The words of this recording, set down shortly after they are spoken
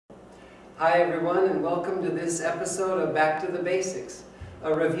Hi everyone, and welcome to this episode of Back to the Basics,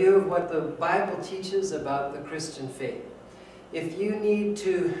 a review of what the Bible teaches about the Christian faith. If you need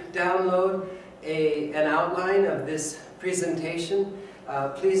to download an outline of this presentation,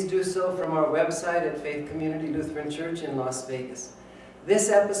 please do so from our website at Faith Community Lutheran Church in Las Vegas. This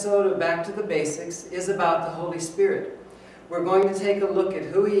episode of Back to the Basics is about the Holy Spirit. We're going to take a look at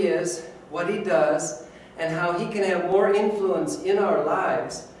who He is, what He does, and how He can have more influence in our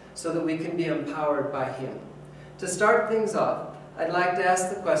lives so that we can be empowered by Him. To start things off, I'd like to ask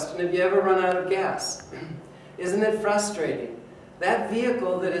the question, have you ever run out of gas? Isn't it frustrating? That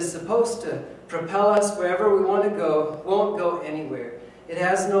vehicle that is supposed to propel us wherever we want to go won't go anywhere. It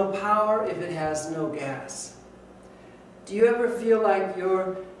has no power if it has no gas. Do you ever feel like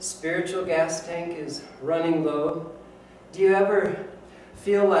your spiritual gas tank is running low? Do you ever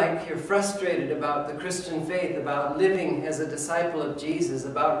feel like you're frustrated about the Christian faith, about living as a disciple of Jesus,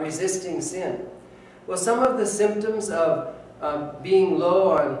 about resisting sin? Well, some of the symptoms of being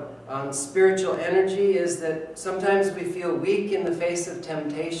low on spiritual energy is that sometimes we feel weak in the face of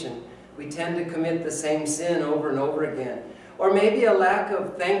temptation. We tend to commit the same sin over and over again. Or maybe a lack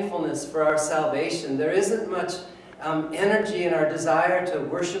of thankfulness for our salvation. There isn't much energy in our desire to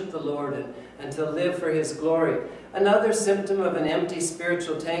worship the Lord and to live for His glory. Another symptom of an empty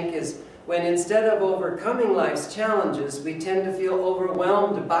spiritual tank is when instead of overcoming life's challenges, we tend to feel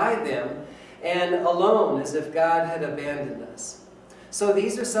overwhelmed by them and alone, as if God had abandoned us. So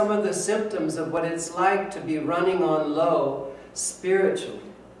these are some of the symptoms of what it's like to be running on low spiritually.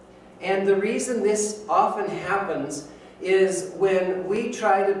 And the reason this often happens is when we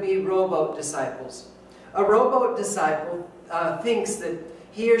try to be rowboat disciples. A rowboat disciple thinks that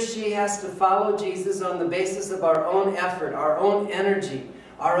he or she has to follow Jesus on the basis of our own effort, our own energy,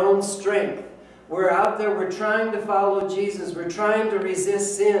 our own strength. We're out there, we're trying to follow Jesus, we're trying to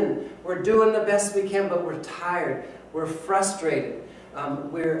resist sin, we're doing the best we can, but we're tired, we're frustrated,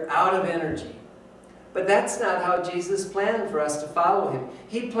 we're out of energy. But that's not how Jesus planned for us to follow Him.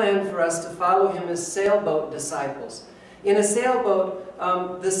 He planned for us to follow Him as sailboat disciples. In a sailboat,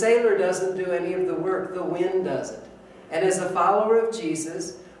 the sailor doesn't do any of the work, the wind does it. And as a follower of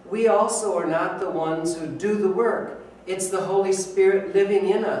Jesus, we also are not the ones who do the work. It's the Holy Spirit living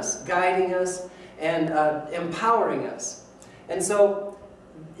in us, guiding us, and empowering us. And so,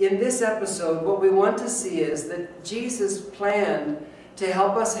 in this episode, what we want to see is that Jesus planned to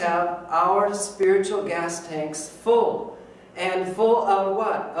help us have our spiritual gas tanks full. And full of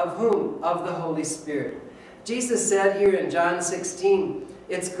what? Of whom? Of the Holy Spirit. Jesus said here in John 16,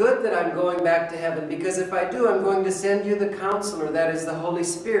 it's good that I'm going back to heaven, because if I do, I'm going to send you the Counselor, that is the Holy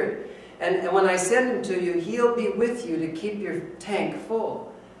Spirit. And when I send Him to you, He'll be with you to keep your tank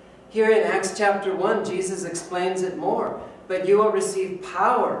full. Here in Acts chapter 1, Jesus explains it more. But you will receive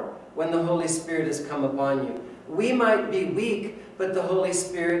power when the Holy Spirit has come upon you. We might be weak, but the Holy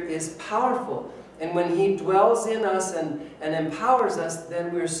Spirit is powerful. And when He dwells in us and empowers us,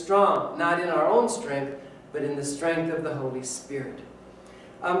 then we're strong, not in our own strength, but in the strength of the Holy Spirit.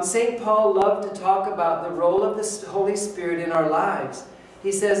 St. Paul loved to talk about the role of the Holy Spirit in our lives.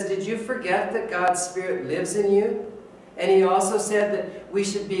 He says, did you forget that God's Spirit lives in you? And he also said that we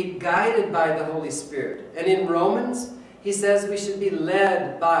should be guided by the Holy Spirit. And in Romans, he says we should be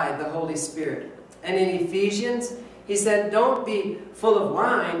led by the Holy Spirit. And in Ephesians, he said, don't be full of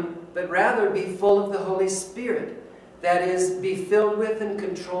wine, but rather be full of the Holy Spirit. That is, be filled with and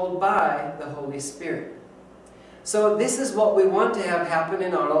controlled by the Holy Spirit. So this is what we want to have happen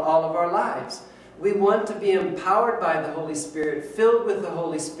in all of our lives. We want to be empowered by the Holy Spirit, filled with the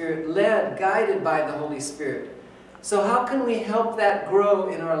Holy Spirit, led, guided by the Holy Spirit. So how can we help that grow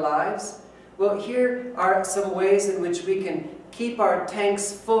in our lives? Well, here are some ways in which we can keep our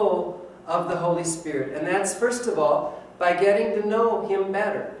tanks full of the Holy Spirit. And that's, first of all, by getting to know Him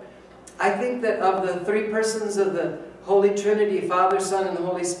better. I think that of the three persons of the Holy Trinity, Father, Son, and the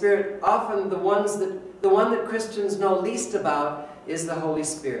Holy Spirit, often the one that Christians know least about is the Holy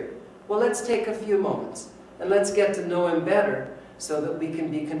Spirit. Well, let's take a few moments and let's get to know Him better so that we can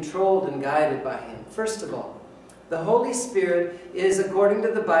be controlled and guided by Him. First of all, the Holy Spirit is, according to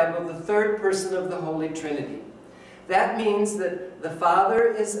the Bible, the third person of the Holy Trinity. That means that the Father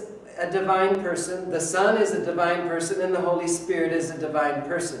is a divine person, the Son is a divine person, and the Holy Spirit is a divine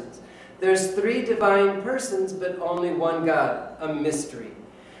person. There's three divine persons, but only one God, a mystery.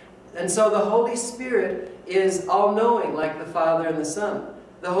 And so the Holy Spirit is all-knowing, like the Father and the Son.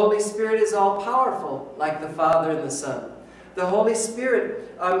 The Holy Spirit is all-powerful, like the Father and the Son. The Holy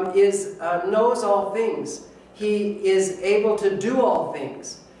Spirit knows all things. He is able to do all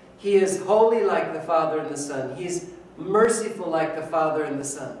things. He is holy like the Father and the Son. He's merciful like the Father and the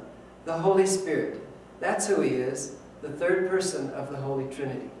Son. The Holy Spirit. That's who he is, the third person of the Holy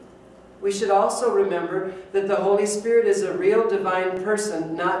Trinity. We should also remember that the Holy Spirit is a real divine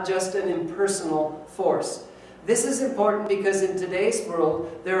person, not just an impersonal force. This is important because in today's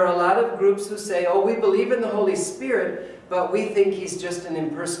world, there are a lot of groups who say, oh, we believe in the Holy Spirit, but we think he's just an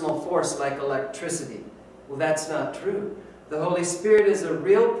impersonal force like electricity. Well, that's not true. The Holy Spirit is a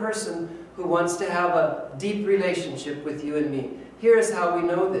real person who wants to have a deep relationship with you and me. Here is how we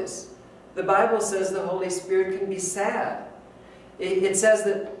know this. The Bible says the Holy Spirit can be sad. It says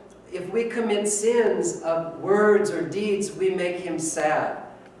that if we commit sins of words or deeds, we make him sad.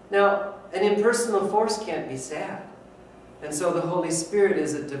 Now, an impersonal force can't be sad. And so the Holy Spirit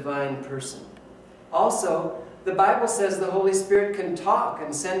is a divine person. Also, the Bible says the Holy Spirit can talk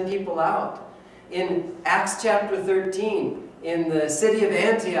and send people out. In Acts chapter 13, in the city of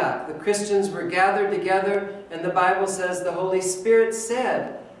Antioch, the Christians were gathered together, and the Bible says the Holy Spirit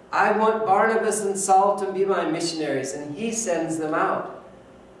said, I want Barnabas and Saul to be my missionaries, and he sends them out.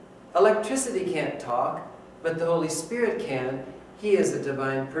 Electricity can't talk, but the Holy Spirit can. He is a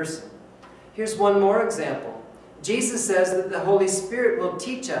divine person. Here's one more example. Jesus says that the Holy Spirit will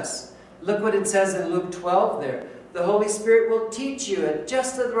teach us. Look what it says in Luke 12 there. The Holy Spirit will teach you at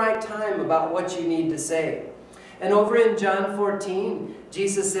just the right time about what you need to say. And over in John 14,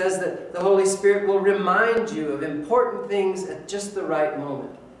 Jesus says that the Holy Spirit will remind you of important things at just the right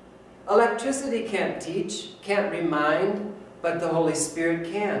moment. Electricity can't teach, can't remind, but the Holy Spirit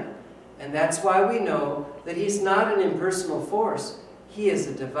can. And that's why we know that he's not an impersonal force. He is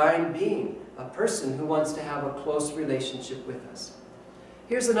a divine being, a person who wants to have a close relationship with us.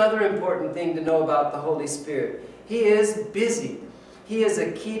 Here's another important thing to know about the Holy Spirit. He is busy. He is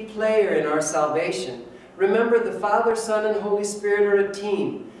a key player in our salvation. Remember, the Father, Son, and Holy Spirit are a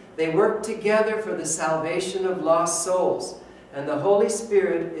team. They work together for the salvation of lost souls. And the Holy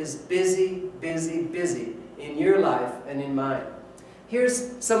Spirit is busy, busy, busy in your life and in mine.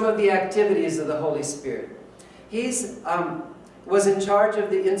 Here's some of the activities of the Holy Spirit. He was in charge of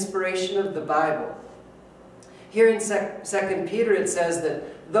the inspiration of the Bible. Here in 2 Peter it says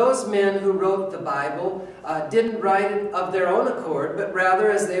that those men who wrote the Bible didn't write it of their own accord, but rather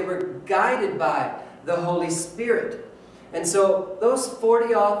as they were guided by the Holy Spirit. And so those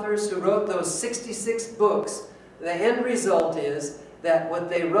 40 authors who wrote those 66 books, the end result is that what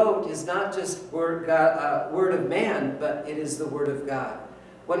they wrote is not just word of man, but it is the Word of God.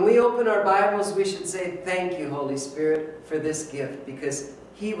 When we open our Bibles, we should say, thank you, Holy Spirit, for this gift, because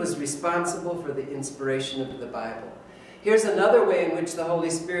he was responsible for the inspiration of the Bible. Here's another way in which the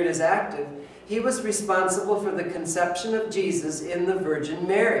Holy Spirit is active. He was responsible for the conception of Jesus in the Virgin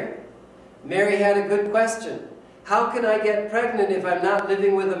Mary. Mary had a good question. How can I get pregnant if I'm not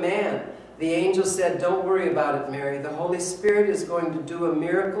living with a man? The angel said, don't worry about it, Mary. The Holy Spirit is going to do a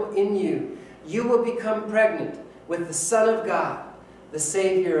miracle in you. You will become pregnant with the Son of God, the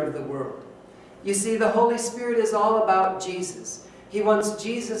Savior of the world. You see, the Holy Spirit is all about Jesus. He wants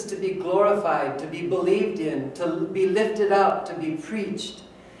Jesus to be glorified, to be believed in, to be lifted up, to be preached.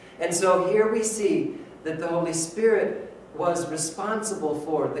 And so here we see that the Holy Spirit was responsible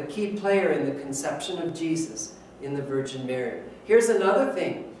for the key player in the conception of Jesus in the Virgin Mary. Here's another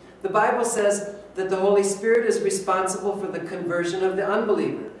thing. The Bible says that the Holy Spirit is responsible for the conversion of the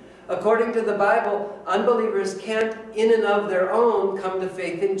unbeliever. According to the Bible, unbelievers can't in and of their own come to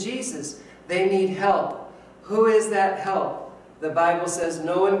faith in Jesus. They need help. Who is that help? The Bible says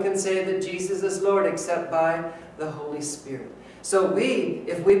no one can say that Jesus is Lord except by the Holy Spirit. So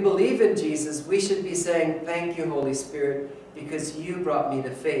if we believe in Jesus, we should be saying, thank you, Holy Spirit, because you brought me to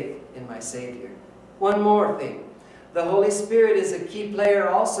faith in my Savior. One more thing. The Holy Spirit is a key player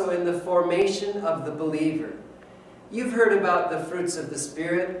also in the formation of the believer. You've heard about the fruits of the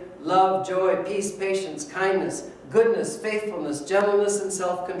Spirit: love, joy, peace, patience, kindness, goodness, faithfulness, gentleness, and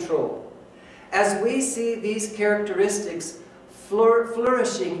self-control. As we see these characteristics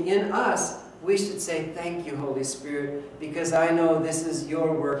flourishing in us, we should say, thank you, Holy Spirit, because I know this is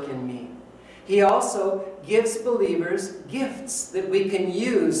your work in me. He also gives believers gifts that we can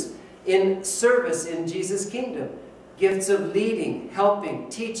use in service in Jesus' kingdom. Gifts of leading, helping,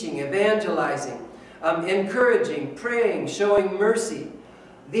 teaching, evangelizing, encouraging, praying, showing mercy.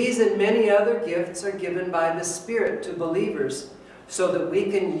 These and many other gifts are given by the Spirit to believers so that we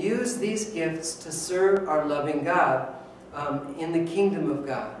can use these gifts to serve our loving God in the kingdom of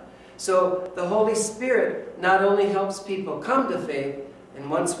God. So the Holy Spirit not only helps people come to faith, and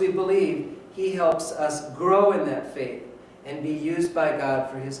once we believe, he helps us grow in that faith and be used by God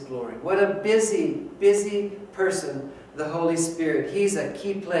for his glory. What a busy, busy person the Holy Spirit. He's a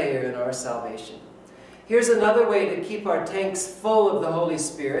key player in our salvation. here's another way to keep our tanks full of the Holy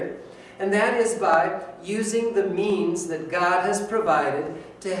Spirit, and that is by using the means that God has provided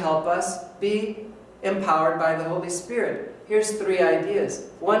to help us be empowered by the Holy Spirit. Here's 3 ideas.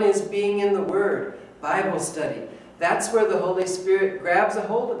 One is being in the Word, Bible study. That's where the Holy Spirit grabs a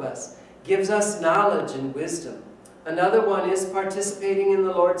hold of us, gives us knowledge and wisdom. Another one is participating in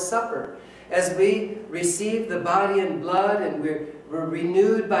the Lord's Supper. As we receive the body and blood and we're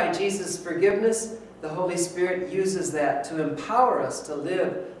renewed by Jesus' forgiveness, the Holy Spirit uses that to empower us to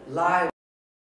live lives